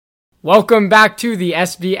Welcome back to the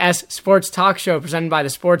SBS Sports Talk Show presented by the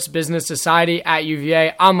Sports Business Society at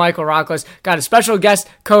UVA. I'm Michael Rockles. Got a special guest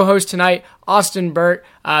co-host tonight, Austin Burt,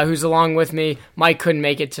 who's along with me. Mike couldn't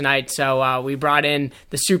make it tonight, so we brought in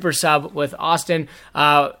the super sub with Austin.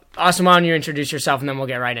 Austin, why don't you introduce yourself, and then we'll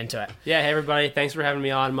get right into it. Yeah, hey everybody. Thanks for having me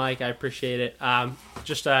on, Mike. I appreciate it.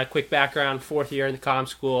 Just a quick background, 4th year in the comm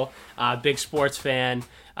school, big sports fan.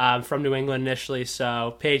 From New England initially,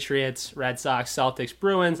 so Patriots, Red Sox, Celtics,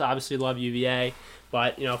 Bruins. Obviously love UVA,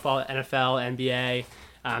 but follow NFL, NBA,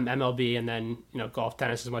 MLB, and then golf,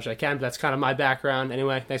 tennis as much as I can. But that's kind of my background.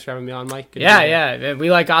 Anyway, thanks for having me on, Mike. Good yeah. We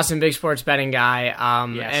like Austin, big sports betting guy.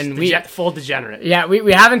 Yes, and we full degenerate. Yeah,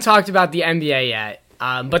 we haven't talked about the NBA yet.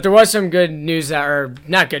 But there was some good news or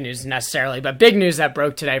not good news necessarily, but big news that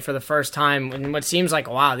broke today for the first time in what seems like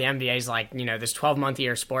a while. The NBA is like, this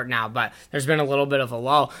 12-month-a-year sport now, but there's been a little bit of a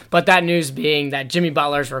lull. But that news being that Jimmy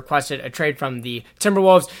Butler's requested a trade from the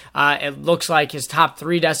Timberwolves. It looks like his top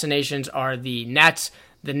 3 destinations are the Nets,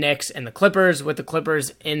 the Knicks, and the Clippers, with the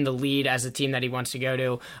Clippers in the lead as a team that he wants to go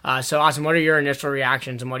to. So, Austin, what are your initial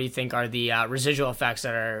reactions, and what do you think are the residual effects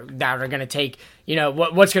that are going to take,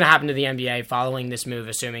 what's going to happen to the NBA following this move,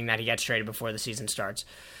 assuming that he gets traded before the season starts?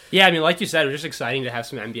 Yeah, I mean, like you said, it was just exciting to have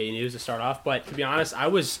some NBA news to start off. But to be honest, I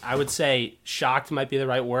would say shocked might be the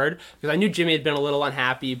right word, because I knew Jimmy had been a little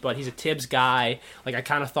unhappy, but he's a Tibbs guy. Like, I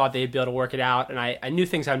kind of thought they'd be able to work it out, and I knew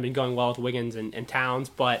things hadn't been going well with Wiggins and Towns,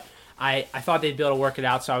 but I thought they'd be able to work it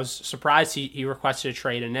out, so I was surprised he requested a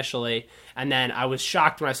trade initially, and then I was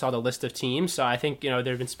shocked when I saw the list of teams. So I think there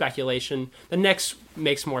had been speculation. The Knicks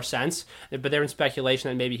makes more sense, but there had been speculation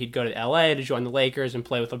that maybe he'd go to LA to join the Lakers and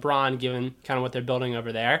play with LeBron, given kind of what they're building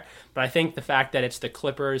over there. But I think the fact that it's the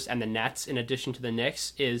Clippers and the Nets in addition to the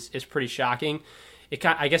Knicks is pretty shocking.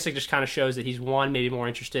 I guess it just kind of shows that he's maybe more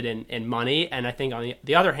interested in money, and I think on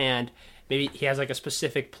the other hand, maybe he has like a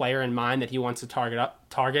specific player in mind that he wants to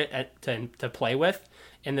to play with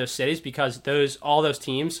in those cities, because all those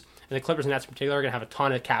teams, and the Clippers and Nets in particular, are going to have a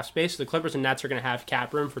ton of cap space. So the Clippers and Nets are going to have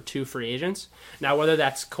cap room for 2 free agents. Now, whether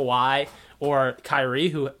that's Kawhi or Kyrie,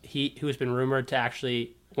 who has been rumored to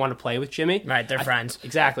actually want to play with Jimmy. Right, they're friends.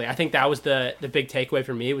 Exactly. I think that was the big takeaway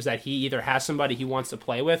for me, was that he either has somebody he wants to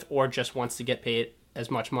play with or just wants to get paid as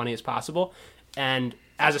much money as possible. And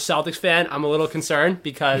as a Celtics fan, I'm a little concerned,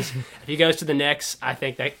 because if he goes to the Knicks, I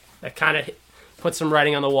think that kind of puts some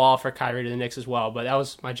writing on the wall for Kyrie to the Knicks as well. But that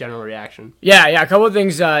was my general reaction. Yeah. A couple of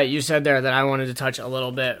things you said there that I wanted to touch a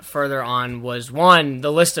little bit further on was, one,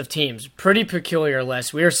 the list of teams. Pretty peculiar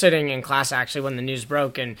list. We were sitting in class actually when the news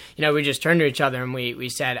broke, and we just turned to each other and we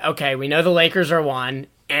said, okay, we know the Lakers are one.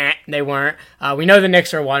 They weren't. We know the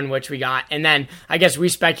Knicks are one, which we got. And then I guess we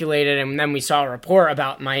speculated, and then we saw a report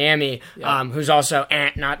about Miami, who's also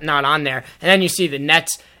not on there. And then you see the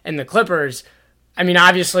Nets and the Clippers. I mean,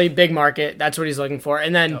 obviously, big market. That's what he's looking for.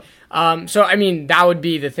 And then, that would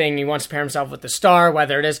be the thing. He wants to pair himself with the star,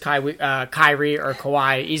 whether it is Kyrie or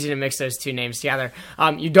Kawhi. Easy to mix those two names together.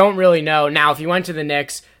 You don't really know. Now, if you went to the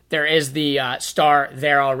Knicks, there is the star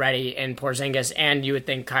there already in Porzingis, and you would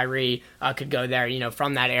think Kyrie could go there,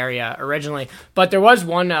 from that area originally. But there was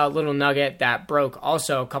one little nugget that broke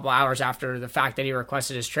also a couple hours after the fact that he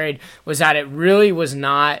requested his trade, was that it really was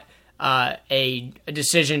not a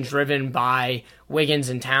decision driven by Wiggins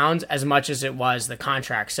and Towns as much as it was the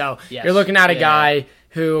contract. So You're looking at a guy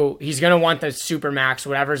who he's going to want the Supermax,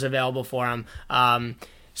 whatever's available for him.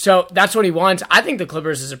 So that's what he wants. I think the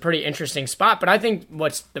Clippers is a pretty interesting spot, but I think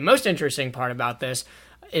what's the most interesting part about this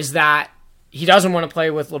is that he doesn't want to play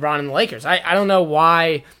with LeBron and the Lakers. I don't know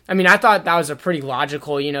why. I mean, I thought that was a pretty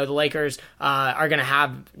logical, the Lakers are going to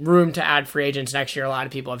have room to add free agents next year. A lot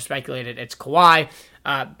of people have speculated it's Kawhi.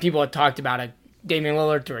 People have talked about a Damian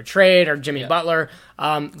Lillard through a trade or Jimmy Butler.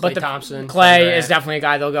 But Thompson. Clay is definitely a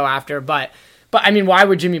guy they'll go after, But I mean, why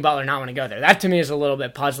would Jimmy Butler not want to go there? That to me is a little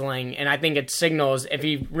bit puzzling, and I think it signals, if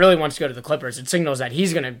he really wants to go to the Clippers, it signals that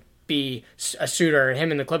he's going to be a suitor.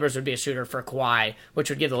 Him and the Clippers would be a suitor for Kawhi, which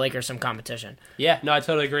would give the Lakers some competition. Yeah, no, I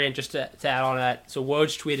totally agree. And just to add on to that, so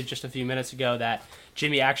Woj tweeted just a few minutes ago that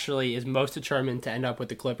Jimmy actually is most determined to end up with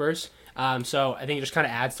the Clippers. So I think it just kind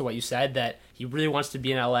of adds to what you said, that he really wants to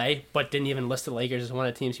be in LA, but didn't even list the Lakers as one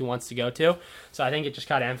of the teams he wants to go to. So I think it just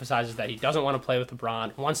kind of emphasizes that he doesn't want to play with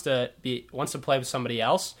LeBron, wants to play with somebody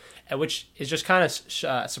else, which is just kind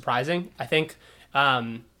of surprising. I think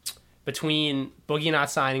between Boogie not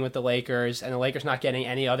signing with the Lakers and the Lakers not getting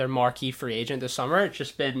any other marquee free agent this summer, it's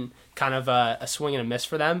just been kind of a swing and a miss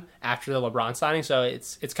for them after the LeBron signing. So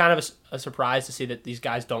it's kind of a surprise to see that these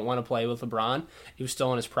guys don't want to play with LeBron. He was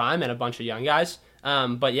still in his prime, and a bunch of young guys.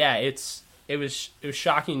 But yeah, it was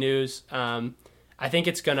shocking news. I think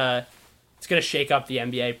it's gonna it's going to shake up the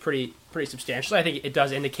NBA pretty substantially. I think it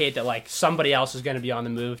does indicate that like somebody else is going to be on the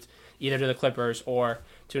move, either to the Clippers or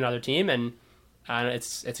to another team, and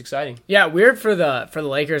it's exciting. Yeah, weird for the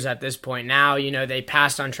Lakers at this point. Now, they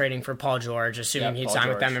passed on trading for Paul George, assuming he'd sign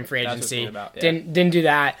with them in free agency. Didn't do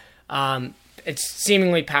that. It's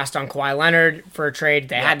seemingly passed on Kawhi Leonard for a trade.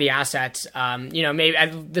 They had the assets. Maybe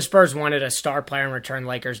the Spurs wanted a star player in return.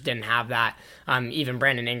 Lakers didn't have that. Even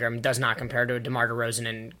Brandon Ingram does not compare to DeMar DeRozan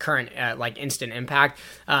in current instant impact.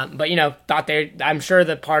 But I'm sure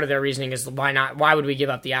that part of their reasoning is why not? Why would we give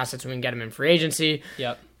up the assets when we can get them in free agency?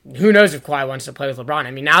 Yep. Who knows if Kawhi wants to play with LeBron?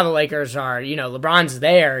 I mean, now the Lakers are, LeBron's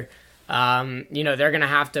there. They're going to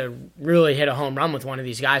have to really hit a home run with one of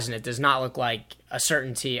these guys, and it does not look like a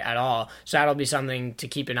certainty at all. So that'll be something to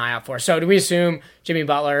keep an eye out for. So do we assume Jimmy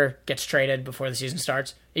Butler gets traded before the season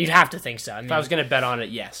starts? You'd have to think so. If I was going to bet on it,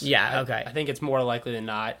 yes. Yeah, okay. I think it's more likely than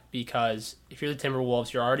not because if you're the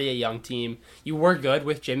Timberwolves, you're already a young team. You were good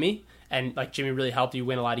with Jimmy. And Jimmy really helped you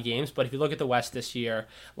win a lot of games, but if you look at the West this year,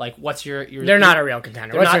 what's your? They're not a real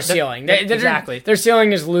contender. What's their ceiling? Exactly. Their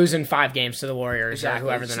ceiling is losing 5 games to the Warriors or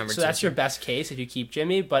whoever the number 2. So that's your best case if you keep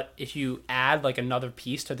Jimmy. But if you add another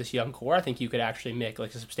piece to this young core, I think you could actually make a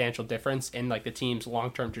substantial difference in the team's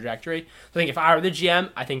long-term trajectory. So I think if I were the GM,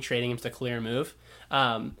 I think trading him's the clear move.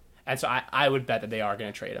 And so I would bet that they are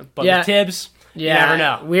going to trade him. But with Tibbs, you never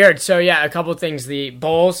know. Weird. So, a couple of things. The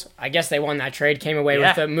Bulls, I guess they won that trade, came away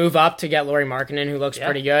with the move up to get Lauri Markkanen, who looks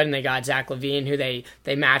pretty good, and they got Zach LaVine, who they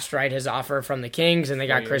matched his offer from the Kings, and they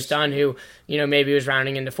got Chris Dunn, who, maybe was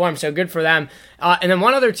rounding into form. So, good for them. And then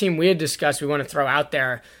one other team we had discussed we want to throw out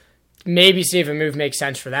there, maybe see if a move makes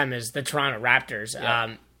sense for them, is the Toronto Raptors.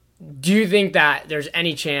 Yeah. Do you think that there's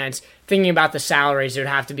any chance, thinking about the salaries, it would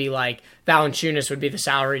have to be Valanciunas would be the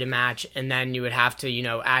salary to match, and then you would have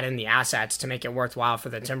to, add in the assets to make it worthwhile for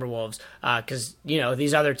the Timberwolves, because,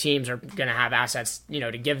 these other teams are going to have assets,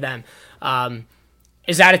 to give them.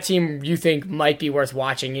 Is that a team you think might be worth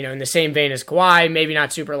watching, in the same vein as Kawhi, maybe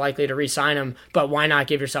not super likely to re-sign him, but why not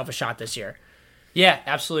give yourself a shot this year? Yeah,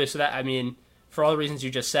 absolutely. So for all the reasons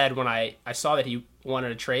you just said, when I saw that he wanted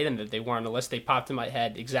to trade and that they weren't on the list, they popped in my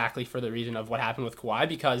head exactly for the reason of what happened with Kawhi,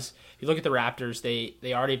 because if you look at the Raptors,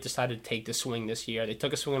 they already decided to take the swing this year. They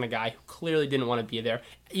took a swing on a guy who clearly didn't want to be there.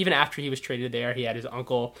 Even after he was traded there, he had his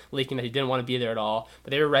uncle leaking that he didn't want to be there at all,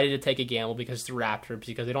 but they were ready to take a gamble because it's the Raptors,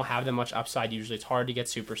 because they don't have that much upside usually. It's hard to get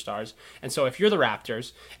superstars. And so if you're the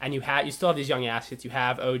Raptors and you still have these young assets, you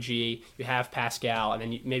have OG, you have Pascal, and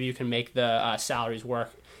then maybe you can make the salaries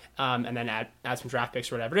work. And then add some draft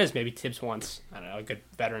picks or whatever it is. Maybe Tibbs wants, a good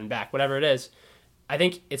veteran back, whatever it is. I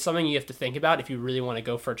think it's something you have to think about if you really want to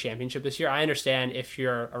go for a championship this year. I understand if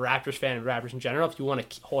you're a Raptors fan and Raptors in general, if you want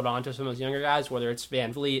to hold on to some of those younger guys, whether it's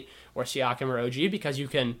Van Vliet or Siakam or OG, because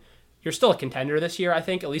you're still a contender this year, I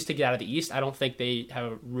think, at least to get out of the East. I don't think they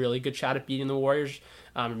have a really good shot at beating the Warriors,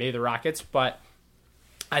 or maybe the Rockets, but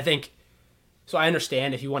I think... So I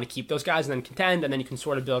understand if you want to keep those guys and then contend, and then you can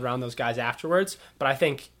sort of build around those guys afterwards, but I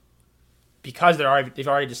think... because they've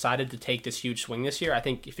already decided to take this huge swing this year, I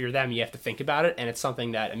think if you're them, you have to think about it, and it's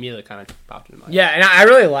something that immediately kind of popped into my mind. Yeah, and I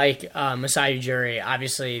really like Masai Ujiri.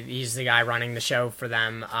 Obviously, he's the guy running the show for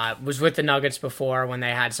them. Was with the Nuggets before when they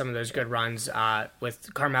had some of those good runs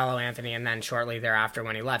with Carmelo Anthony, and then shortly thereafter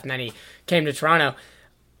when he left. And then he came to Toronto.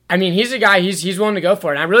 He's a guy, he's willing to go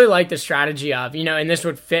for it. And I really like the strategy of, and this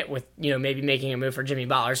would fit with, maybe making a move for Jimmy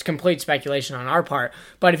Butler. It's complete speculation on our part.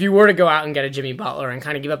 But if you were to go out and get a Jimmy Butler and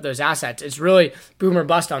kind of give up those assets, it's really boom or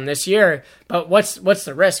bust on this year. But what's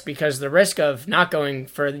the risk? Because the risk of not going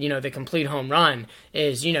for, the complete home run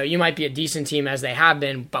is, you might be a decent team as they have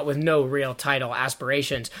been, but with no real title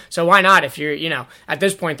aspirations. So why not? If you're, at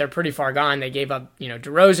this point, they're pretty far gone. They gave up,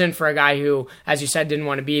 DeRozan for a guy who, as you said, didn't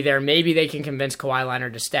want to be there. Maybe they can convince Kawhi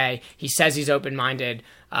Leonard to stay. He says he's open-minded.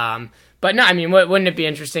 But no, wouldn't it be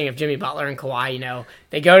interesting if Jimmy Butler and Kawhi,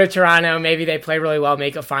 they go to Toronto, maybe they play really well,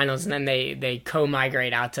 make a finals, and then they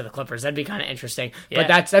co-migrate out to the Clippers. That'd be kind of interesting. Yeah.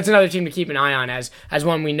 But that's another team to keep an eye on as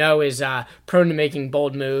one we know is prone to making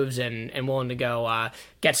bold moves and willing to go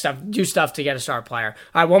do stuff to get a star player.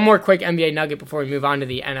 All right, one more quick NBA nugget before we move on to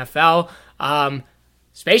the NFL.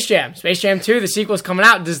 Space Jam 2, the sequel's coming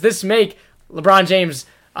out. Does this make LeBron James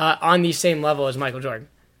on the same level as Michael Jordan?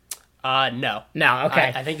 No. No,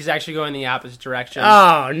 okay. I think he's actually going the opposite direction.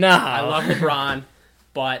 Oh, no. I love LeBron,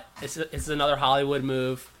 but it's another Hollywood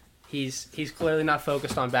move. He's clearly not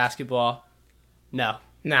focused on basketball. No.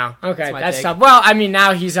 No, okay, that's tough. Well,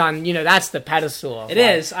 now he's on, that's the pedestal. It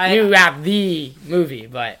is. You have the movie,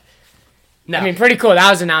 but... No. Pretty cool. That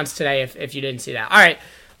was announced today if you didn't see that. All right,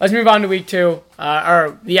 let's move on to Week 2,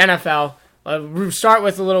 or the NFL. We'll start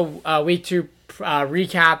with a little Week 2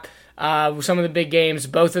 recap. some of the big games.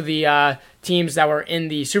 Both of the teams that were in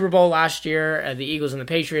the Super Bowl last year, the Eagles and the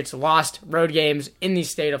Patriots, lost road games in the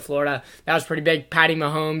state of Florida. That was pretty big. The Patty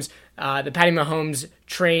Mahomes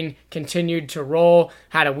train continued to roll.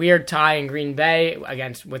 Had a weird tie in Green Bay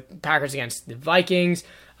with Packers against the Vikings.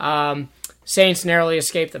 Saints narrowly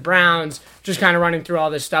escaped the Browns. Just kind of running through all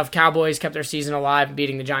this stuff. Cowboys kept their season alive,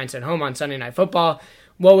 beating the Giants at home on Sunday Night Football.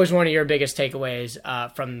 What was one of your biggest takeaways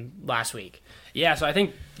from last week? Yeah, so I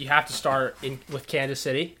think you have to start with Kansas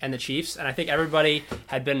City and the Chiefs, and I think everybody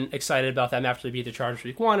had been excited about them after they beat the Chargers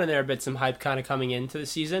week 1, and there had been some hype kind of coming into the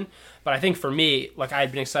season. But I think for me, I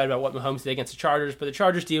had been excited about what Mahomes did against the Chargers, but the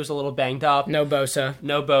Chargers D was a little banged up. No Bosa.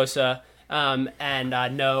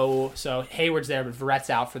 So Hayward's there, but Verrett's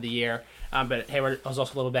out for the year. But Hayward was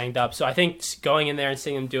also a little banged up. So I think going in there and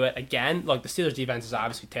seeing them do it again, the Steelers' defense is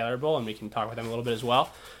obviously tailorable, and we can talk about them a little bit as well.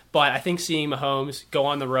 But I think seeing Mahomes go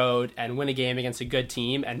on the road and win a game against a good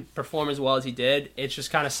team and perform as well as he did, it's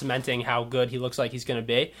just kind of cementing how good he looks like he's going to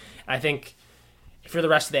be. And I think for the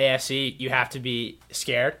rest of the AFC, you have to be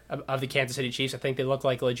scared of the Kansas City Chiefs. I think they look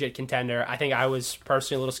like a legit contender. I think I was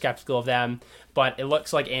personally a little skeptical of them, but it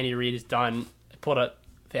looks like Andy Reid has pulled a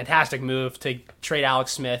fantastic move to trade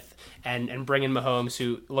Alex Smith and bring in Mahomes,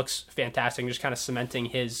 who looks fantastic, and just kind of cementing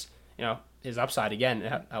his upside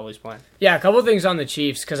again, how he's playing. Yeah, a couple of things on the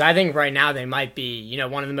Chiefs, because I think right now they might be,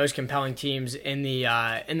 one of the most compelling teams in the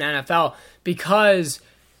NFL, because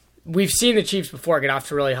we've seen the Chiefs before get off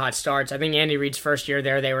to really hot starts. I think Andy Reid's first year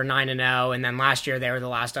there, they were 9-0, and then last year they were the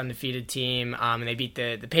last undefeated team, and they beat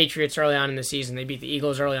the Patriots early on in the season. They beat the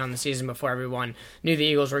Eagles early on in the season before everyone knew the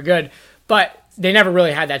Eagles were good. But they never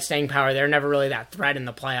really had that staying power. They're never really that threat in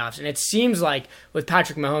the playoffs. And it seems like with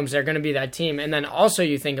Patrick Mahomes, they're going to be that team. And then also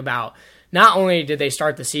you think about, not only did they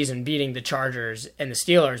start the season beating the Chargers and the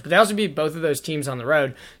Steelers, but they also beat both of those teams on the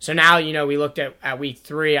road. So now, we looked at week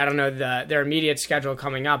 3. I don't know their immediate schedule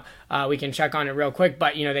coming up. We can check on it real quick.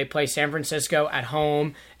 But, they play San Francisco at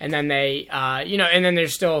home. And then they, and then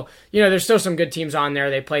there's still some good teams on there.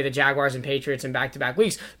 They play the Jaguars and Patriots in back-to-back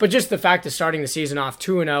weeks. But just the fact of starting the season off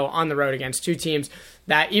 2-0 on the road against two teams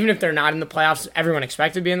that even if they're not in the playoffs, everyone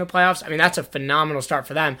expected to be in the playoffs. I mean, that's a phenomenal start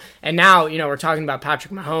for them. And now, we're talking about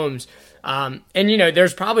Patrick Mahomes.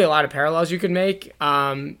 There's probably a lot of parallels you could make.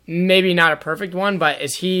 Maybe not a perfect one, but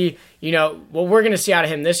is he, what we're going to see out of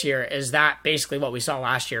him this year is that basically what we saw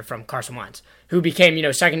last year from Carson Wentz, who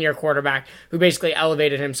became, second-year quarterback, who basically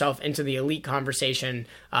elevated himself into the elite conversation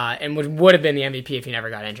and would have been the MVP if he never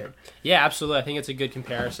got injured. Yeah, absolutely. I think it's a good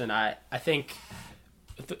comparison. I think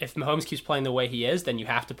if Mahomes keeps playing the way he is, then you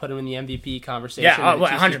have to put him in the MVP conversation. Yeah,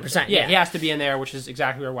 100%. Yeah, he has to be in there, which is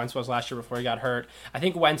exactly where Wentz was last year before he got hurt. I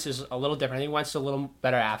think Wentz is a little different. I think Wentz is a little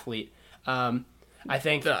better athlete. I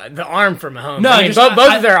think the arm for Mahomes. No,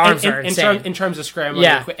 both of their arms are insane. In terms of scrambling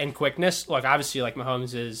and quickness. Obviously,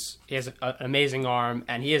 Mahomes he has an amazing arm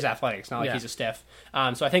and he is athletic. It's not like he's a stiff.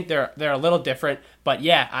 So I think they're a little different. But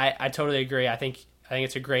yeah, I totally agree. I think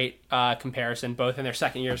it's a great comparison, both in their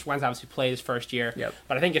second years. Wentz obviously played his first year. Yep.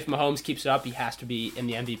 But I think if Mahomes keeps it up, he has to be in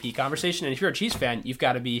the MVP conversation. And if you're a Chiefs fan, you've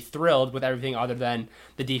got to be thrilled with everything other than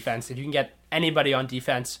the defense. If you can get anybody on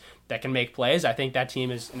defense that can make plays, I think that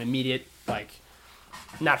team is an immediate,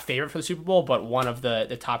 not favorite for the Super Bowl, but one of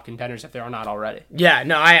the top contenders if they are not already. Yeah,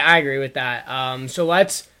 no, I agree with that. So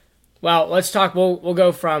let's talk. We'll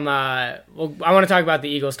go from. I want to talk about the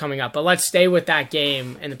Eagles coming up, but let's stay with that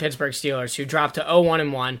game and the Pittsburgh Steelers, who dropped to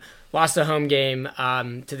 0-1, lost the home game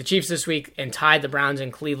to the Chiefs this week, and tied the Browns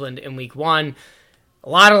in Cleveland in Week 1. A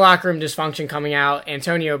lot of locker room dysfunction coming out.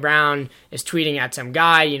 Antonio Brown is tweeting at some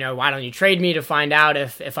guy, why don't you trade me to find out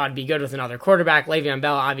if I'd be good with another quarterback? Le'Veon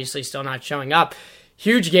Bell obviously still not showing up.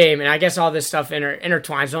 Huge game, and I guess all this stuff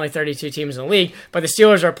intertwines. There's only 32 teams in the league, but the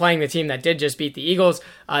Steelers are playing the team that did just beat the Eagles,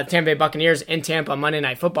 Tampa Bay Buccaneers, in Tampa Monday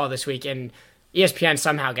Night Football this week, and ESPN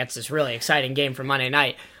somehow gets this really exciting game for Monday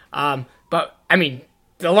night. But,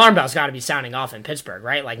 the alarm bell's got to be sounding off in Pittsburgh,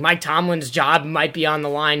 right? Mike Tomlin's job might be on the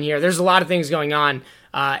line here. There's a lot of things going on.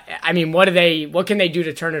 What can they do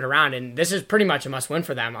to turn it around? And this is pretty much a must-win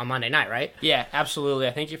for them on Monday night, right? Yeah, absolutely.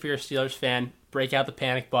 I think if you're a Steelers fan, break out the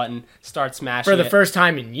panic button, start smashing for the first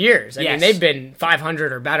time in years. I mean, they've been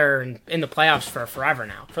 500 or better in the playoffs for forever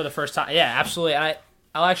now. For the first time, yeah, absolutely.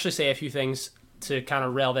 I'll actually say a few things to kind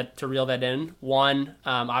of reel that in. One,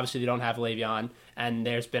 obviously they don't have Le'Veon, and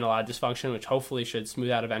there's been a lot of dysfunction, which hopefully should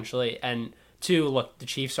smooth out eventually. And two, look, the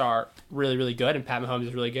Chiefs are really, really good, and Pat Mahomes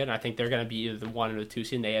is really good, and I think they're going to be either the 1 or the 2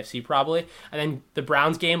 seed in the AFC probably. And then the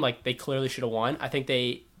Browns game, they clearly should have won. I think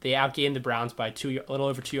they they outgained the Browns by a little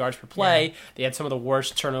over 2 yards per play. Yeah. They had some of the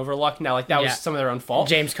worst turnover luck. Now, like, that was some of their own fault.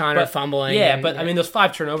 James Conner fumbling. Yeah, but I mean, those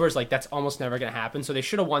 5 turnovers, like, that's almost never going to happen. So they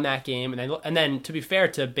should have won that game. And then, to be fair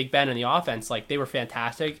to Big Ben and the offense, like, they were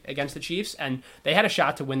fantastic against the Chiefs, and they had a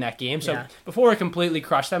shot to win that game. So before we completely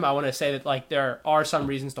crush them, I want to say that, like, there are some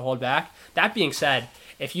reasons to hold back. That being said,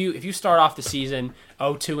 if you start off the season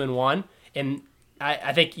 0-2-1, and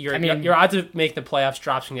I think your odds to make the playoffs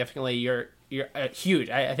drop significantly. You're huge.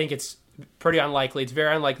 I think it's pretty unlikely. It's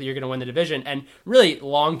very unlikely you're going to win the division. And really,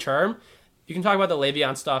 long term, you can talk about the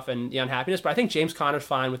Le'Veon stuff and the unhappiness, but I think James Conner's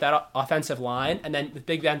fine with that offensive line. And then with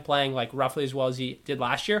Big Ben playing like roughly as well as he did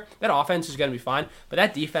last year, that offense is going to be fine. But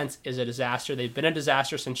that defense is a disaster. They've been a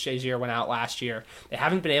disaster since Shazier went out last year. They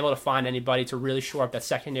haven't been able to find anybody to really shore up that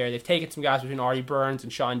secondary. They've taken some guys between Artie Burns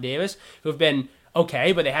and Sean Davis who have been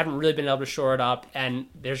okay, but they haven't really been able to shore it up, and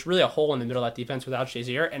there's really a hole in the middle of that defense without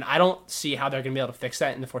Shazier, and I don't see how they're going to be able to fix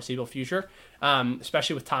that in the foreseeable future,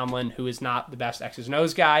 especially with Tomlin, who is not the best X's and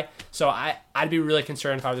O's guy. So I'd be really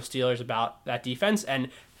concerned if I were the Steelers about that defense, and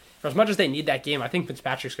for as much as they need that game, I think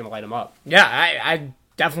Fitzpatrick's going to light them up. Yeah, I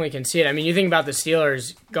definitely can see it. I mean, you think about the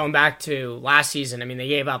Steelers going back to last season. I mean, they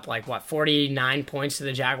gave up 49 points to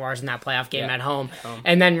the Jaguars in that playoff game at home.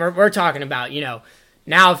 And then we're talking about,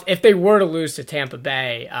 now, if they were to lose to Tampa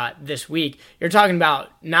Bay this week, you're talking about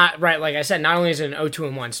like I said, not only is it an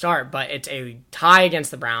 0-2-1 start, but it's a tie against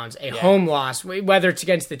the Browns, a home loss, whether it's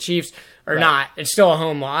against the Chiefs or not, it's still a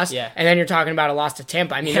home loss. Yeah. And then you're talking about a loss to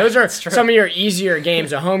Tampa. I mean, those are some of your easier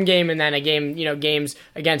games, a home game and then a game, games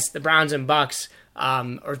against the Browns and Bucks,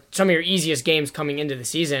 or some of your easiest games coming into the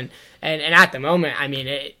season. And at the moment,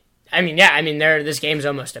 this game's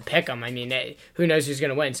almost a pick 'em. I mean, who knows who's going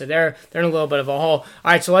to win? So they're in a little bit of a hole. All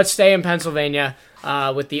right, so let's stay in Pennsylvania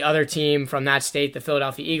with the other team from that state, the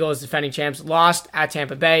Philadelphia Eagles, defending champs, lost at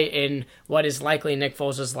Tampa Bay in what is likely Nick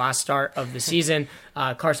Foles' last start of the season.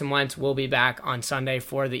 Carson Wentz will be back on Sunday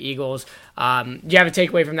for the Eagles. Do you have a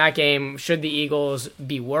takeaway from that game? Should the Eagles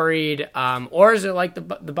be worried, or is it like the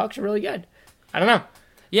Bucs are really good? I don't know.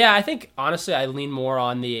 Yeah, I think, honestly, I lean more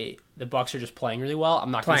on the Bucs are just playing really well.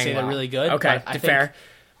 I'm not going to say they're really good. Okay, but I fair.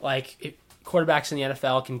 Think, quarterbacks in the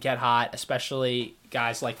NFL can get hot, especially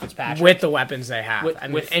guys like Fitzpatrick. With the weapons they have.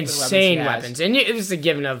 With insane weapons. And it's a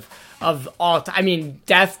given of all time. I mean,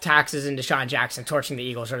 death, taxes, and Deshaun Jackson torching the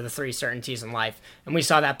Eagles are the 3 certainties in life. And we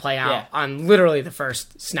saw that play out on literally the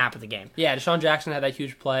first snap of the game. Yeah, Deshaun Jackson had that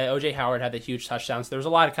huge play. O.J. Howard had that huge touchdown. So there was a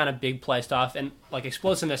lot of kind of big play stuff. And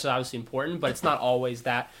explosiveness is obviously important, but it's not always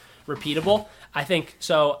that repeatable. I think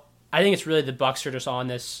it's really the Bucs are just on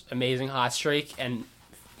this amazing hot streak, and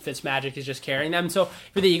Fitzmagic is just carrying them. So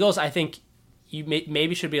for the Eagles, I think you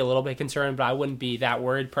maybe should be a little bit concerned, but I wouldn't be that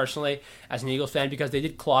worried personally as an Eagles fan because they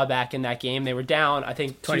did claw back in that game. They were down, I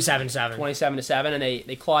think, 27-7, and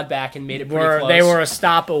they clawed back and made it pretty close. They were a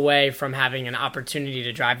stop away from having an opportunity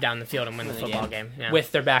to drive down the field and win the football game. Yeah.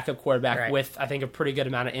 With their backup quarterback, with, I think, a pretty good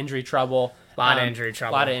amount of injury trouble. A lot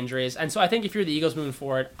of injuries. And so I think if you're the Eagles moving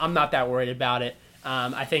forward, I'm not that worried about it.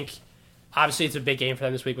 I think, obviously, it's a big game for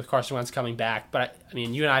them this week with Carson Wentz coming back. But, I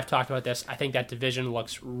mean, you and I have talked about this. I think that division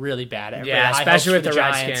looks really bad. Especially with the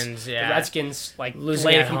Giants. Redskins. Yeah. The Redskins, laid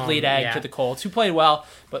a complete egg to the Colts, who played well,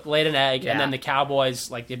 but laid an egg. And then the Cowboys,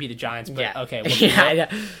 they beat the Giants. But, okay.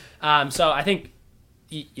 So I think,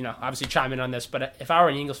 obviously chime in on this. But if I were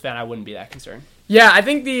an Eagles fan, I wouldn't be that concerned. Yeah, I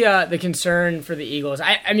think the concern for the Eagles,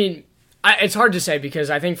 it's hard to say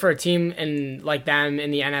because I think for a team like them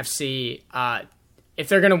in the NFC, if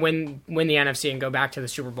they're going to win the NFC and go back to the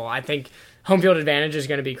Super Bowl, I think home field advantage is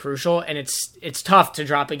going to be crucial, and it's tough to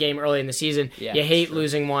drop a game early in the season. Yeah, you hate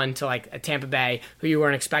losing one to a Tampa Bay, who you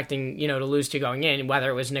weren't expecting to lose to going in, whether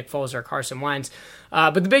it was Nick Foles or Carson Wentz.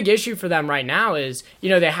 But the big issue for them right now is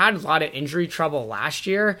they had a lot of injury trouble last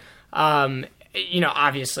year.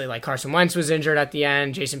 Obviously, Carson Wentz was injured at the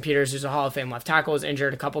end. Jason Peters, who's a Hall of Fame left tackle, was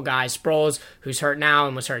injured. A couple guys, Sproles, who's hurt now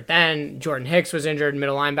and was hurt then. Jordan Hicks was injured,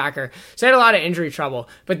 middle linebacker. So they had a lot of injury trouble.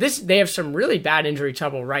 But they have some really bad injury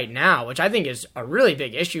trouble right now, which I think is a really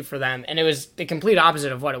big issue for them. And it was the complete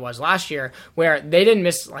opposite of what it was last year, where they didn't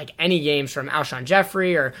miss any games from Alshon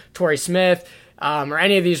Jeffrey or Torrey Smith or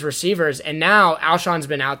any of these receivers. And now Alshon's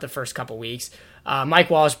been out the first couple weeks. Mike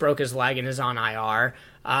Wallace broke his leg and is on IR.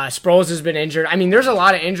 Sproles has been injured. I mean, there's a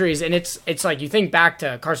lot of injuries, and it's you think back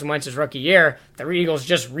to Carson Wentz's rookie year, the Eagles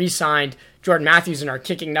just re-signed Jordan Matthews and are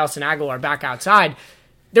kicking Nelson Aguilar back outside.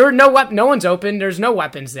 There were no one's open. There's no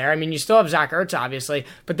weapons there. I mean, you still have Zach Ertz, obviously,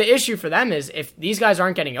 but the issue for them is if these guys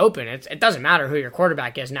aren't getting open, it doesn't matter who your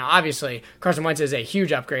quarterback is. Now, obviously, Carson Wentz is a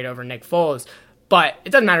huge upgrade over Nick Foles, but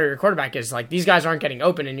it doesn't matter who your quarterback is. These guys aren't getting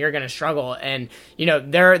open, and you're going to struggle. And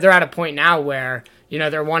they're at a point now where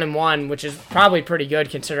they're 1-1, which is probably pretty good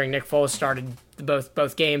considering Nick Foles started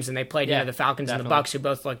both games, and they played the Falcons and the Bucs, who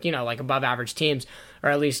both look like above average teams, or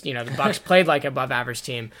at least the Bucs played like above average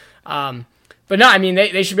team. But no, I mean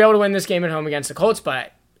they should be able to win this game at home against the Colts,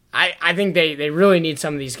 but I think they really need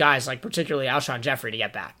some of these guys, like particularly Alshon Jeffrey, to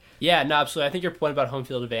get back. Yeah, no, absolutely. I think your point about home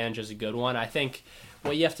field advantage is a good one. I think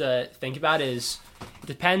what you have to think about is it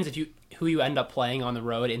depends who you end up playing on the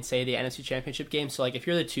road in, say, the NFC Championship game. So, like, if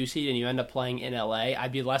you're the 2 seed and you end up playing in LA,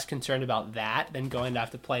 I'd be less concerned about that than going to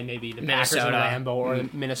have to play maybe the Packers in Lambeau or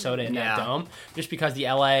Minnesota in that dome, just because the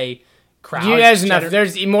LA crowd.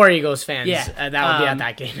 There's more Eagles fans that would be at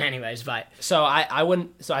that game anyways. But so I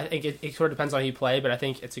wouldn't. So I think it sort of depends on who you play, but I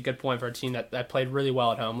think it's a good point for a team that played really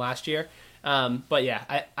well at home last year. But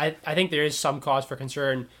yeah, I think there is some cause for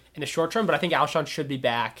concern in the short term, but I think Alshon should be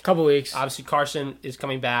back. Couple weeks. Obviously, Carson is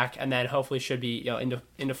coming back, and then hopefully should be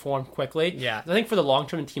into form quickly. Yeah, I think for the long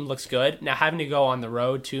term, the team looks good. Now having to go on the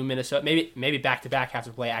road to Minnesota, maybe back to back, have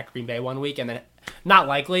to play at Green Bay one week, and then not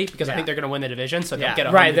likely because I think they're going to win the division, so they'll get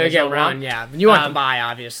a they'll get one. Yeah, you want the bye,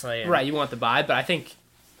 obviously. Right, you want the bye, but I think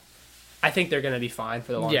they're going to be fine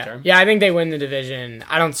for the long term. Yeah, I think they win the division.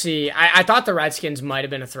 I don't see. I thought the Redskins might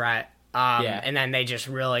have been a threat. And then they just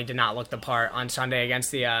really did not look the part on Sunday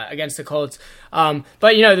against the Colts. But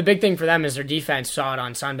the big thing for them is their defense. Saw it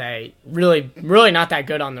on Sunday. Really, really not that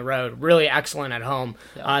good on the road. Really excellent at home.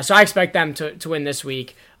 Yeah. So I expect them to win this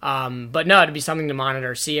week. But no, it'd be something to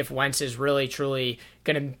monitor. See if Wentz is really truly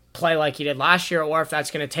going to play like he did last year, or if that's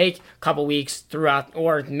going to take a couple weeks throughout,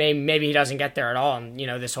 or maybe he doesn't get there at all,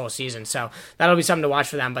 this whole season. So that'll be something to watch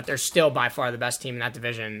for them. But they're still by far the best team in that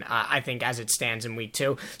division, I think, as it stands in week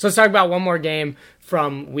 2. So let's talk about one more game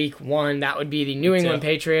from week 1. That would be the New England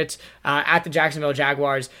Patriots at the Jacksonville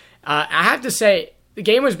Jaguars. I have to say the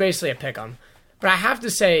game was basically a pick-'em, but I have to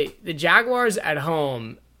say the Jaguars at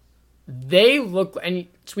home, they look, and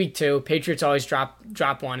it's week 2. Patriots always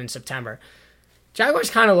drop one in September. Jaguars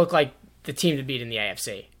kind of look like the team to beat in the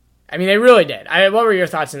AFC. I mean, they really did. What were your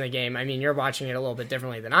thoughts in the game? I mean, you're watching it a little bit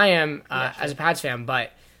differently than I am as a Pats fan,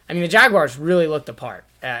 but I mean, the Jaguars really looked apart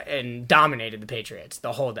and dominated the Patriots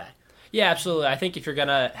the whole day. Yeah, absolutely. I think if you're going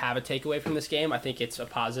to have a takeaway from this game, I think it's a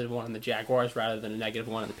positive one on the Jaguars rather than a negative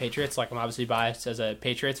one on the Patriots. Like, I'm obviously biased as a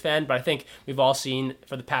Patriots fan, but I think we've all seen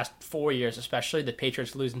for the past 4 years, especially, the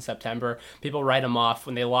Patriots lose in September. People write them off.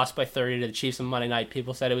 When they lost by 30 to the Chiefs on Monday night,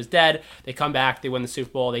 people said it was dead. They come back, they win the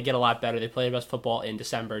Super Bowl, they get a lot better. They play their best football in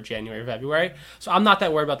December, January, February. So I'm not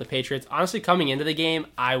that worried about the Patriots. Honestly, coming into the game,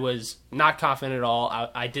 I was not confident at all.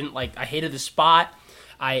 I hated the spot.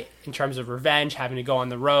 In terms of revenge, having to go on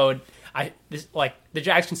the road, the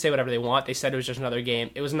Jags can say whatever they want. They said it was just another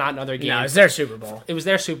game. It was not another game. No, it was their Super Bowl. It was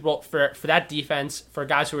their Super Bowl for that defense, for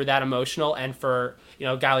guys who were that emotional, and for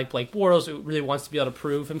a guy like Blake Bortles who really wants to be able to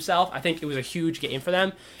prove himself. I think it was a huge game for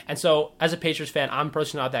them. And so, as a Patriots fan, I'm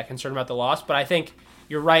personally not that concerned about the loss. But I think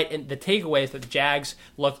you're right. And the takeaway is that the Jags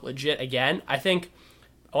look legit again. I think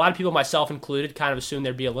a lot of people, myself included, kind of assumed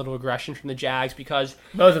there'd be a little aggression from the Jags because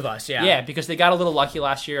both of us, yeah, because they got a little lucky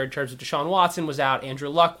last year in terms of Deshaun Watson was out, Andrew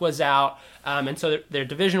Luck was out, and so their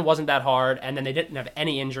division wasn't that hard, and then they didn't have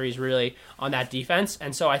any injuries really on that defense,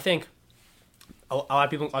 and so I think a lot of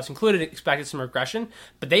people, us included, expected some regression,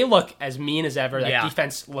 but they look as mean as ever. That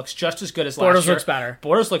defense looks just as good as last year. Bortles looks better.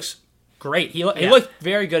 Bortles looks great. He looked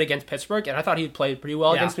very good against Pittsburgh, and I thought he played pretty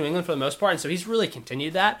well against New England for the most part, and so he's really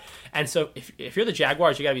continued that. And so if you're the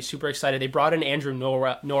Jaguars, you got to be super excited. They brought in Andrew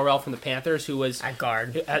Norwell from the Panthers, who was at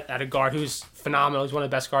guard, at a guard who's phenomenal. He's one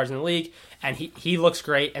of the best guards in the league, and he looks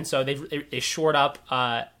great. And so they shored up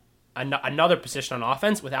another position on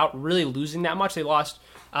offense without really losing that much. They lost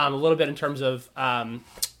a little bit in terms of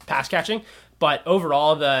pass catching, but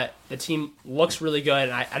overall the team looks really good,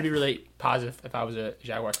 and I'd be really positive if I was a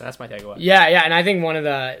Jaguars fan. That's my takeaway. Yeah, and I think one of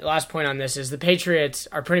the last point on this is the Patriots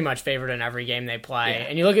are pretty much favored in every game they play. Yeah.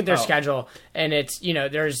 And you look at their schedule, and it's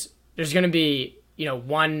there's going to be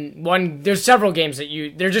there's several games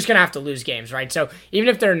that they're just going to have to lose games, right? So even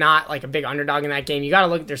if they're not like a big underdog in that game, you got to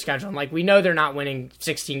look at their schedule. And like, we know they're not winning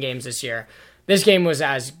 16 games this year. This game was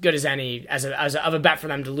as good as any as a bet for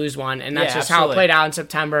them to lose one, and that's just how it played out in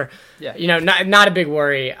September. Yeah. Not a big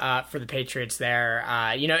worry for the Patriots there.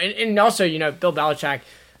 And also, Bill Belichick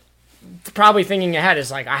probably thinking ahead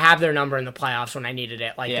is like, I have their number in the playoffs when I needed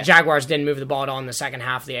it. Like the Jaguars didn't move the ball at all in the second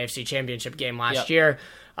half of the AFC Championship game last year.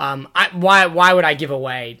 Why would I give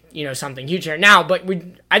away something huge here now? But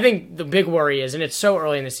I think the big worry is, and it's so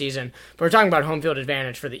early in the season, but we're talking about home field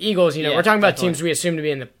advantage for the Eagles. We're talking about teams we assume to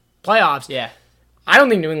be in the playoffs. Yeah. I don't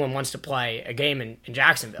think New England wants to play a game in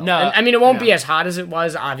Jacksonville. No. And, I mean, it won't be as hot as it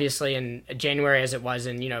was, obviously, in January as it was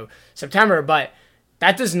in, September, but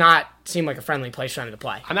that does not seem like a friendly place for them to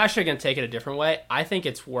play. I'm actually going to take it a different way. I think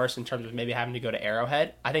it's worse in terms of maybe having to go to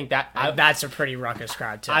Arrowhead. I think that's a pretty ruckus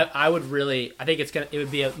crowd too. I think it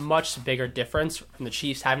would be a much bigger difference from the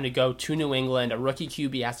Chiefs having to go to New England. A rookie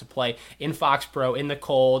QB has to play in Foxborough in the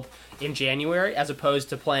cold in January, as opposed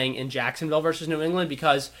to playing in Jacksonville versus New England,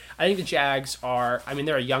 because I think the Jags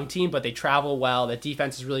they're a young team, but they travel well. The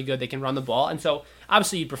defense is really good. They can run the ball. And so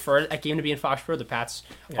obviously you'd prefer that game to be in Foxborough. The Pats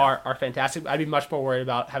are fantastic. I'd be much more worried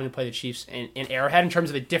about having to play the Chiefs in Arrowhead in terms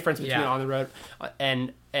of the difference between on the road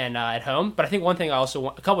and at home. But I think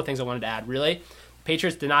a couple of things I wanted to add, really.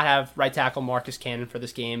 Patriots did not have right tackle Marcus Cannon for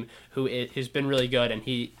this game, who's been really good, and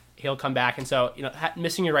he'll come back. And so,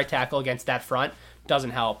 missing your right tackle against that front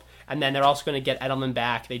doesn't help. And then they're also going to get Edelman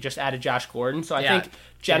back. They just added Josh Gordon. So I think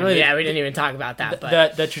generally... Yeah, we didn't even talk about that.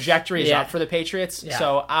 The trajectory is up for the Patriots. Yeah.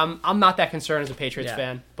 So I'm not that concerned as a Patriots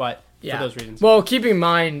fan, but for those reasons. Well, keep in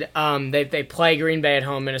mind, they play Green Bay at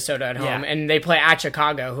home, Minnesota at home, and they play at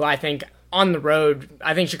Chicago, who I think on the road...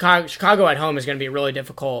 I think Chicago at home is going to be a really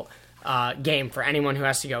difficult game for anyone who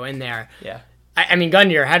has to go in there. Yeah. I mean, gun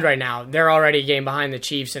to your head right now, they're already a game behind the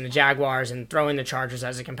Chiefs and the Jaguars, and throw in the Chargers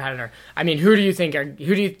as a competitor. I mean,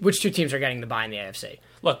 which two teams are getting the bye in the AFC?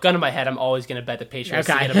 Look, gun to my head, I'm always going to bet the Patriots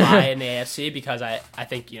to get a bye in the AFC, because I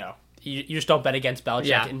think, you just don't bet against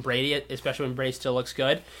Belichick and Brady, especially when Brady still looks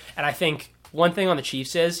good. And I think one thing on the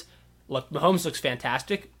Chiefs is, look, Mahomes looks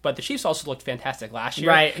fantastic, but the Chiefs also looked fantastic last year.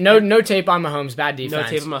 Right. No tape on Mahomes, bad defense. No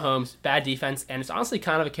tape on Mahomes, bad defense. And it's honestly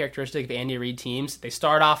kind of a characteristic of Andy Reid teams. They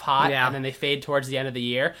start off hot, and then they fade towards the end of the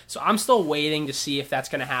year. So I'm still waiting to see if that's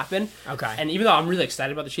going to happen. Okay. And even though I'm really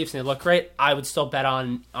excited about the Chiefs and they look great, I would still bet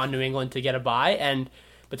on New England to get a bye. And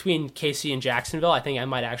between KC and Jacksonville, I think I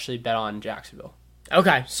might actually bet on Jacksonville.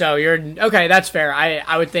 Okay. So that's fair.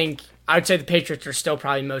 I would say the Patriots are still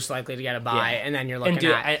probably most likely to get a bye, and then you're looking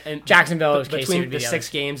at Jacksonville. Between the 6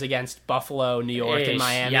 games against Buffalo, New York, and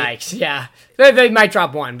Miami. Yikes! Yeah, they might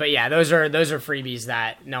drop one, but yeah, those are freebies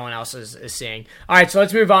that no one else is seeing. All right, so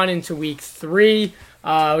let's move on into Week 3.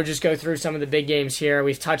 We'll just go through some of the big games here.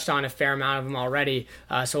 We've touched on a fair amount of them already,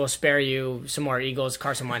 so we'll spare you some more Eagles,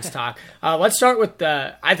 Carson Wentz talk. Let's start with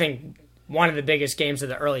I think, one of the biggest games of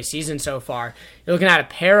the early season so far. You're looking at a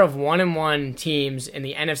pair of 1-1 teams in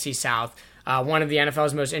the NFC South. One of the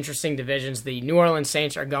NFL's most interesting divisions. The New Orleans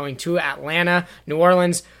Saints are going to Atlanta. New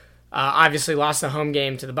Orleans obviously lost the home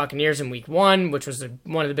game to the Buccaneers in Week 1, which was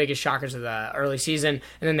one of the biggest shockers of the early season.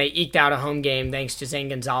 And then they eked out a home game thanks to Zane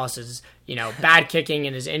Gonzalez's bad kicking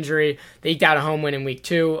and his injury. They eked out a home win in Week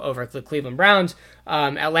 2 over the Cleveland Browns.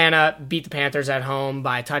 Atlanta beat the Panthers at home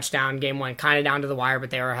by a touchdown. Game went kind of down to the wire, but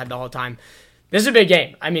they were ahead the whole time. This is a big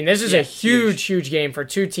game. I mean, this is a huge game for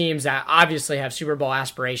two teams that obviously have Super Bowl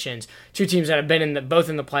aspirations. Two teams that have been both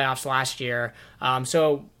in the playoffs last year.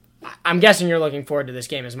 So I'm guessing you're looking forward to this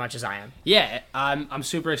game as much as I am. Yeah, I'm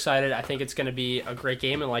super excited. I think it's going to be a great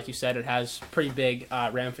game, and like you said, it has pretty big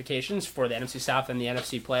ramifications for the NFC South and the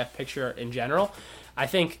NFC playoff picture in general. I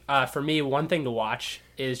think, for me, one thing to watch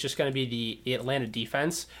is just going to be the Atlanta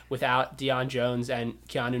defense without Deion Jones and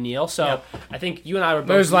Keanu Neal. So I think you and I were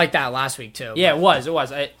both... It was like that last week, too. Yeah, it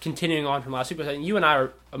was. Continuing on from last week, but you and I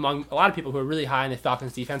are among a lot of people who are really high in the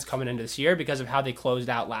Falcons defense coming into this year because of how they closed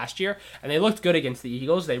out last year. And they looked good against the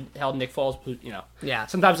Eagles. They held Nick Foles, who,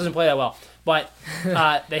 sometimes doesn't play that well. But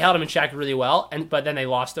they held him in check really well. But then they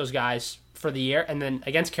lost those guys for the year. And then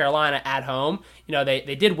against Carolina at home,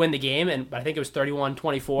 they did win the game, but I think it was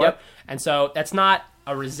 31-24. Yep. And so that's not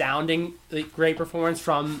a resounding great performance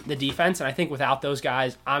from the defense. And I think without those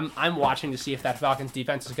guys, I'm watching to see if that Falcons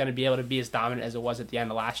defense is going to be able to be as dominant as it was at the end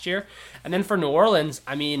of last year. And then for New Orleans,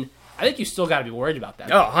 I think you still got to be worried about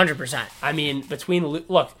that. Oh,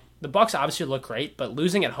 100%. The Bucs obviously look great, but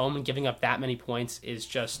losing at home and giving up that many points is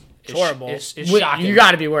just horrible. It's shocking. You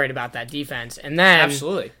got to be worried about that defense, and then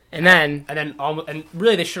absolutely, and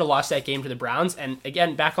really they should have lost that game to the Browns. And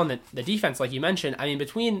again, back on the defense, like you mentioned,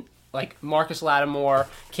 between Marcus Lattimore,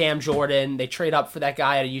 Cam Jordan, they trade up for that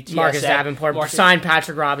guy at a UTSA. Marcus Davenport signed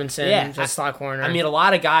Patrick Robinson, just slot corner. A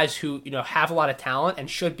lot of guys who have a lot of talent and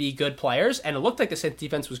should be good players. And it looked like the Saints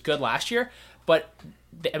defense was good last year, but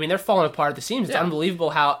they're falling apart at the seams. It's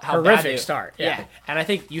unbelievable how horrific bad start. Yeah, and I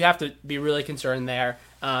think you have to be really concerned there.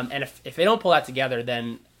 And if they don't pull that together,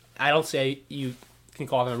 then I don't say you can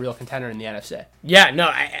call them a real contender in the NFC. Yeah,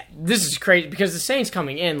 no, this is crazy because the Saints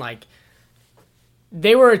coming in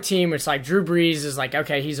they were a team. It's like Drew Brees is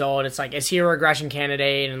okay, he's old. It's is he a regression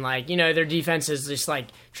candidate? And their defense is just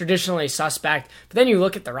traditionally suspect. But then you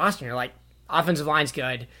look at the roster and you're offensive line's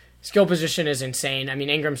good. skill position is insane. I mean,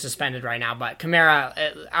 Ingram's suspended right now, but Alvin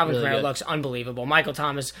Really Kamara good. looks unbelievable. Michael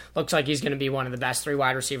Thomas looks like he's going to be one of the best 3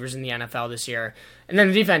 wide receivers in the NFL this year. And then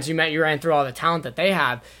the defense, you ran through all the talent that they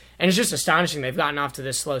have, and it's just astonishing they've gotten off to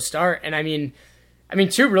this slow start. And I mean,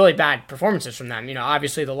 2 really bad performances from them.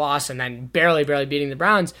 Obviously the loss and then barely beating the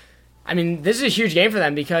Browns. I mean, this is a huge game for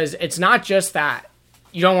them because it's not just that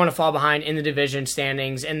you don't want to fall behind in the division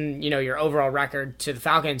standings and, your overall record to the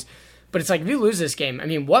Falcons. But it's like, if you lose this game, I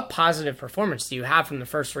mean, what positive performance do you have from the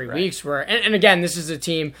first 3 weeks? And again, this is a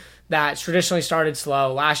team that traditionally started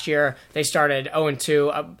slow. Last year, they started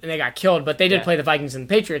 0-2, and they got killed. But they did play the Vikings and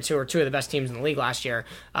the Patriots, who were 2 of the best teams in the league last year.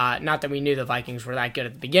 Not that we knew the Vikings were that good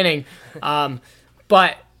at the beginning.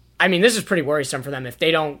 But, I mean, this is pretty worrisome for them if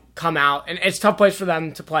they don't come out. And it's a tough place for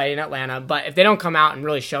them to play in Atlanta. But if they don't come out and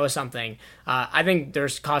really show us something, I think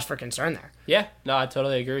there's cause for concern there. Yeah, no, I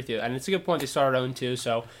totally agree with you. And it's a good point they started 0-2,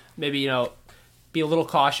 so maybe, be a little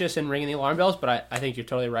cautious in ringing the alarm bells, but I think you're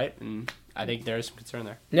totally right, and I think there's some concern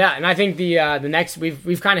there. Yeah, and I think the next,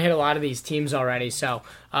 we've kind of hit a lot of these teams already, so,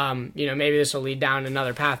 maybe this will lead down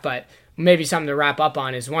another path, but maybe something to wrap up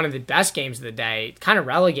on is one of the best games of the day, kind of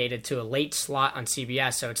relegated to a late slot on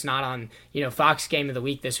CBS, so it's not on, Fox game of the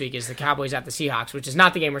week this week is the Cowboys at the Seahawks, which is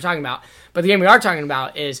not the game we're talking about. But the game we are talking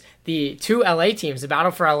about is the 2 LA teams, the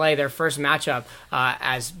battle for LA, their first matchup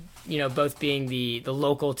as, both being the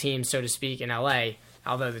local teams, so to speak, in LA,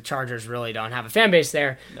 although the Chargers really don't have a fan base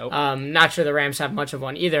there. Nope. Not sure the Rams have much of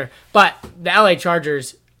one either. But the LA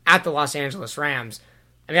Chargers at the Los Angeles Rams,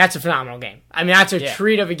 I mean, that's a phenomenal game. I mean, that's a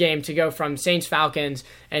treat of a game to go from Saints-Falcons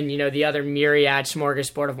and, the other myriad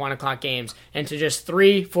smorgasbord of 1 o'clock games into just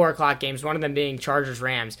 3 4 o'clock games, one of them being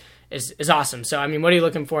Chargers-Rams, is awesome. So, I mean, what are you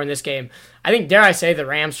looking for in this game? I think, dare I say, the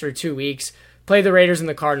Rams through 2 weeks, play the Raiders and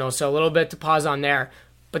the Cardinals, so a little bit to pause on there.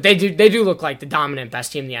 But they do look like the dominant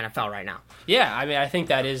best team in the NFL right now. Yeah, I mean, I think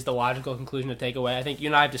that is the logical conclusion to take away. I think you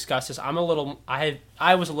and I have discussed this. I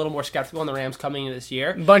was a little more skeptical on the Rams coming into this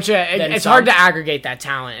year. It's hard to aggregate that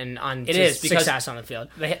talent and on success on the field.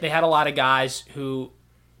 They had a lot of guys who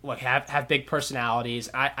have big personalities.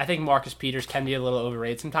 I think Marcus Peters can be a little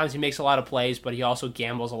overrated. Sometimes he makes a lot of plays, but he also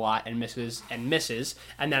gambles a lot and misses.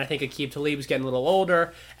 And then I think Aqib Talib was getting a little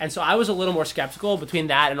older. And so I was a little more skeptical between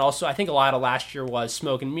that and also I think a lot of last year was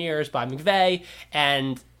smoke and mirrors by McVay,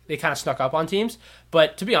 and they kind of snuck up on teams.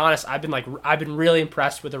 But to be honest, I've been really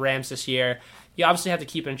impressed with the Rams this year. You obviously have to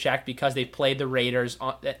keep it in check because they played the Raiders,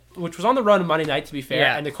 which was on the run Monday night, to be fair,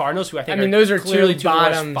 and the Cardinals, who I think those are clearly two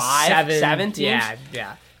bottom 7 teams.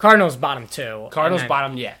 Yeah. Cardinals bottom 2. Cardinals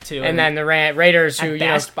bottom 2. And then the Raiders, who at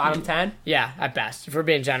best bottom 10. Yeah, at best, if we're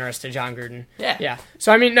being generous to John Gruden. Yeah.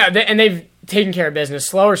 So I mean, and they've taken care of business.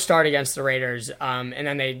 Slower start against the Raiders, and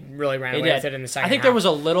then they really ran away with it in the second half. I think there was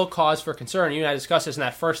a little cause for concern. You and I discussed this in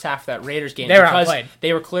that first half of that Raiders game. They were outplayed.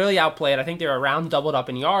 They were clearly outplayed. I think they were around doubled up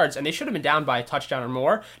in yards, and they should have been down by a touchdown or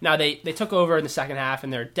more. Now, they took over in the second half,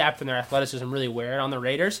 and their depth and their athleticism really wear on the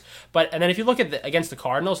Raiders. And then if you look at against the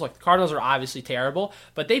Cardinals, the Cardinals are obviously terrible,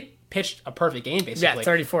 but they pitched a perfect game, basically.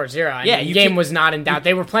 Yeah, 34-0. The game was not in doubt.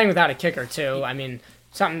 They were playing without a kicker, too. I mean,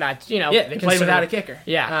 something that, they played without a kicker.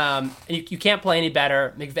 Yeah. And you can't play any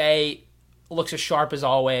better. McVay looks as sharp as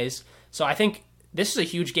always. So I think this is a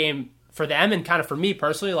huge game for them and kind of for me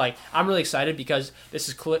personally. I'm really excited because this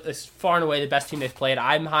is far and away the best team they've played.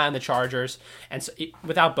 I'm high on the Chargers, and so,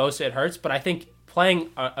 without Bosa, it hurts, but I think playing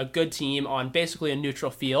a good team on basically a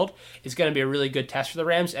neutral field is going to be a really good test for the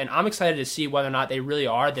Rams, and I'm excited to see whether or not they really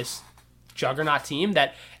are this juggernaut team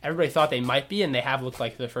that everybody thought they might be, and they have looked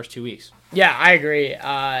like for the first 2 weeks. Yeah, I agree.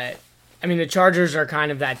 The Chargers are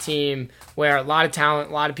kind of that team where a lot of talent,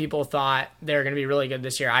 a lot of people thought they were going to be really good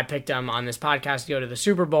this year. I picked them on this podcast to go to the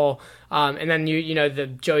Super Bowl. And then, the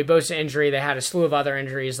Joey Bosa injury, they had a slew of other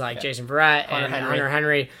injuries like Jason Verrett and Hunter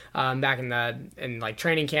Henry back in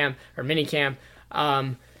training camp or mini camp.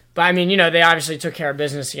 But they obviously took care of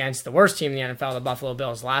business against the worst team in the NFL, the Buffalo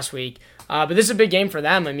Bills, last week. But this is a big game for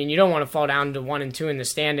them. You don't want to fall down to 1 and 2 in the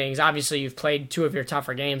standings. Obviously, you've played 2 of your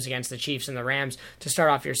tougher games against the Chiefs and the Rams to start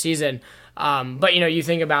off your season. But you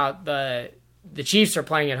think about the Chiefs are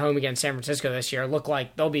playing at home against San Francisco this year. Look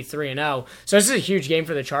like they'll be 3-0. So this is a huge game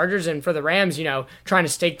for the Chargers and for the Rams, trying to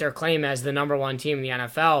stake their claim as the number 1 team in the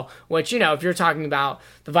NFL, which, if you're talking about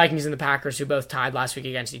the Vikings and the Packers who both tied last week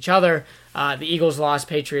against each other, the Eagles lost,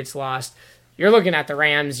 Patriots lost, you're looking at the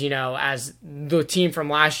Rams, as the team from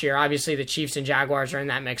last year. Obviously, the Chiefs and Jaguars are in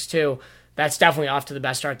that mix too. That's definitely off to the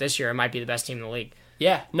best start this year. It might be the best team in the league.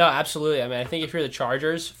 Yeah, no, absolutely. I think if you're the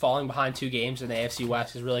Chargers, falling behind 2 games in the AFC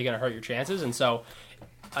West is really going to hurt your chances. And so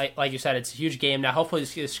like you said, it's a huge game. Now, hopefully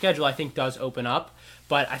the schedule, I think, does open up.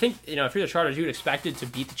 But I think, if you're the Chargers, you would expect it to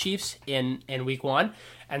beat the Chiefs in week 1.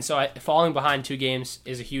 And so falling behind 2 games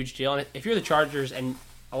is a huge deal. And if you're the Chargers, and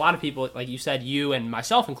a lot of people, like you said, you and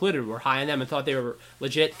myself included, were high on them and thought they were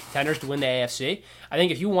legit contenders to win the AFC. I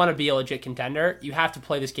think if you want to be a legit contender, you have to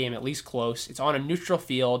play this game at least close. It's on a neutral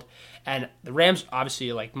field, and the Rams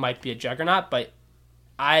obviously might be a juggernaut, but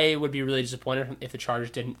I would be really disappointed if the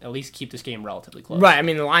Chargers didn't at least keep this game relatively close. Right. I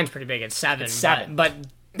mean, the line's pretty big. It's 7. It's 7. But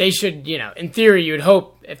they should, in theory, you would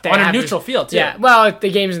hope if they on have a neutral field, too. Yeah. Well, if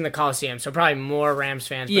the game's in the Coliseum, so probably more Rams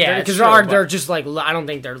fans. But yeah, because they're just I don't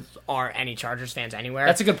think there are any Chargers fans anywhere.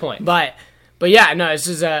 That's a good point. But yeah, no, this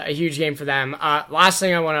is a huge game for them. Last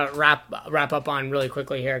thing I want to wrap up on really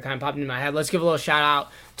quickly here, kind of popped into my head. Let's give a little shout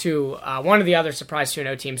out to one of the other surprise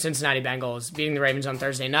 2-0 teams, Cincinnati Bengals, beating the Ravens on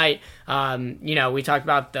Thursday night. We talked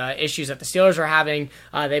about the issues that the Steelers are having.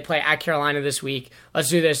 They play at Carolina this week. Let's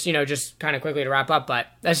do this, just kind of quickly to wrap up. But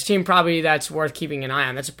that's a team probably that's worth keeping an eye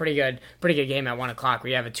on. That's a pretty good game at 1 o'clock,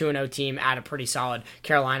 where you have a 2-0 team at a pretty solid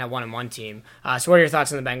Carolina 1-1 team. So what are your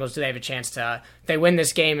thoughts on the Bengals? Do they have a chance to, if they win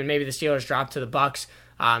this game and maybe the Steelers drop to the Bucs,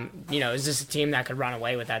 is this a team that could run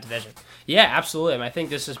away with that division? Yeah, absolutely. I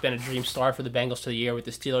think this has been a dream start for the Bengals to the year, with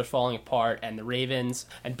the Steelers falling apart and the Ravens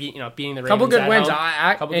and beating the Ravens. Couple good wins,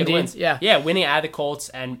 couple good wins. Yeah, winning at the Colts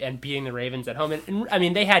and beating the Ravens at home. And I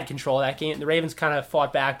mean, they had control of that game. The Ravens kind of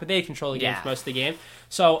fought back, but they had control of the game for most of the game.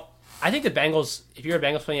 So I think the Bengals, if you're a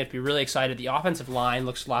Bengals fan, you have to be really excited. The offensive line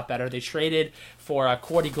looks a lot better. They traded for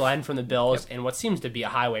Cordy Glenn from the Bills in what seems to be a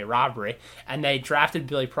highway robbery, and they drafted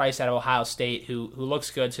Billy Price out of Ohio State, who looks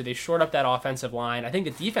good. So they shored up that offensive line. I think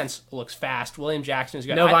the defense looks fast. William Jackson is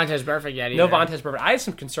good. No Vontaze Burfict yet either. No Vontaze Burfict. I had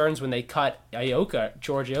some concerns when they cut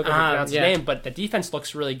George Ayoka, pronounce his name, but the defense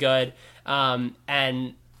looks really good,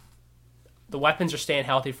 and the weapons are staying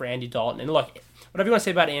healthy for Andy Dalton. And look, whatever you want to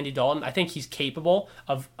say about Andy Dalton, I think he's capable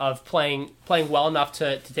of playing well enough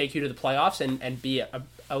to take you to the playoffs and be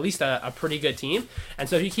at least a pretty good team. And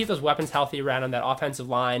so if you keep those weapons healthy around him, that offensive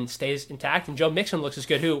line stays intact. And Joe Mixon looks as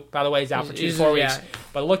good, who, by the way, is out for 2 to 4 weeks,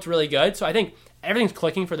 but looked really good. So I think everything's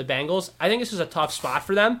clicking for the Bengals. I think this is a tough spot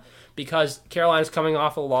for them because Carolina's coming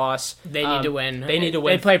off a loss. They need to win.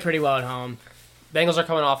 They play pretty well at home. Bengals are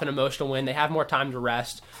coming off an emotional win. They have more time to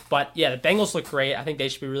rest. But, yeah, the Bengals look great. I think they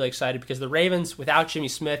should be really excited because the Ravens, without Jimmy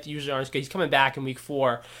Smith, usually aren't as good. He's coming back in week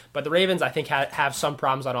 4. But the Ravens, I think, have some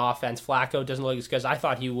problems on offense. Flacco doesn't look as good as I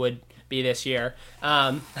thought he would be this year.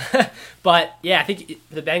 But, yeah, I think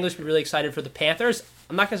the Bengals should be really excited for the Panthers.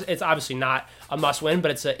 It's obviously not a must-win,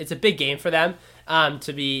 but it's a big game for them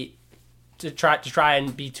to try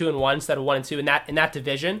and be 2-1 instead of 1-2 in that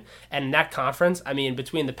division and in that conference. I mean,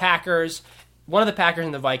 between the Packers, one of the Packers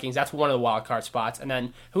and the Vikings, that's one of the wild card spots. And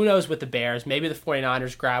then who knows with the Bears? Maybe the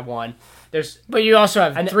 49ers grab one. But you also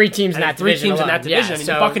have 3 teams in that division. 3 teams in that division.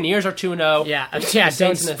 Yeah, the Buccaneers are 2-0.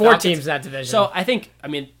 Yeah, 4 teams in that division. So I think,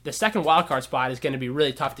 the second wild card spot is going to be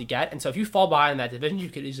really tough to get. And so if you fall behind in that division, you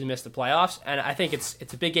could easily miss the playoffs. And I think it's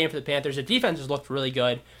a big game for the Panthers. The defense has looked really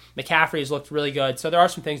good. McCaffrey has looked really good. So there are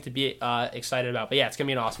some things to be excited about. But yeah, it's going to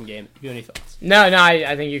be an awesome game. Do you have any thoughts? No,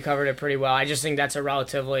 I think you covered it pretty well. I just think that's a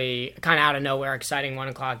relatively kind of out of nowhere exciting 1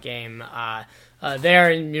 o'clock game. There,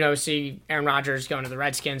 and see Aaron Rodgers going to the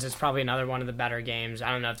Redskins. It's probably another one of the better games.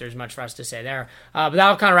 I don't know if there's much for us to say there. But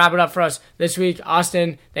that'll kind of wrap it up for us this week.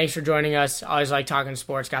 Austin, thanks for joining us. Always like talking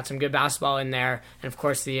sports. Got some good basketball in there. And, of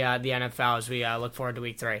course, the NFL as we look forward to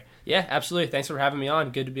week 3. Yeah, absolutely. Thanks for having me on.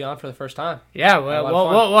 Good to be on for the first time. Yeah,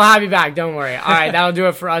 we'll have you back. Don't worry. All right, that'll do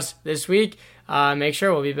it for us this week. Make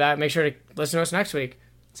sure we'll be back. Make sure to listen to us next week.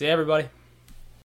 See you, everybody.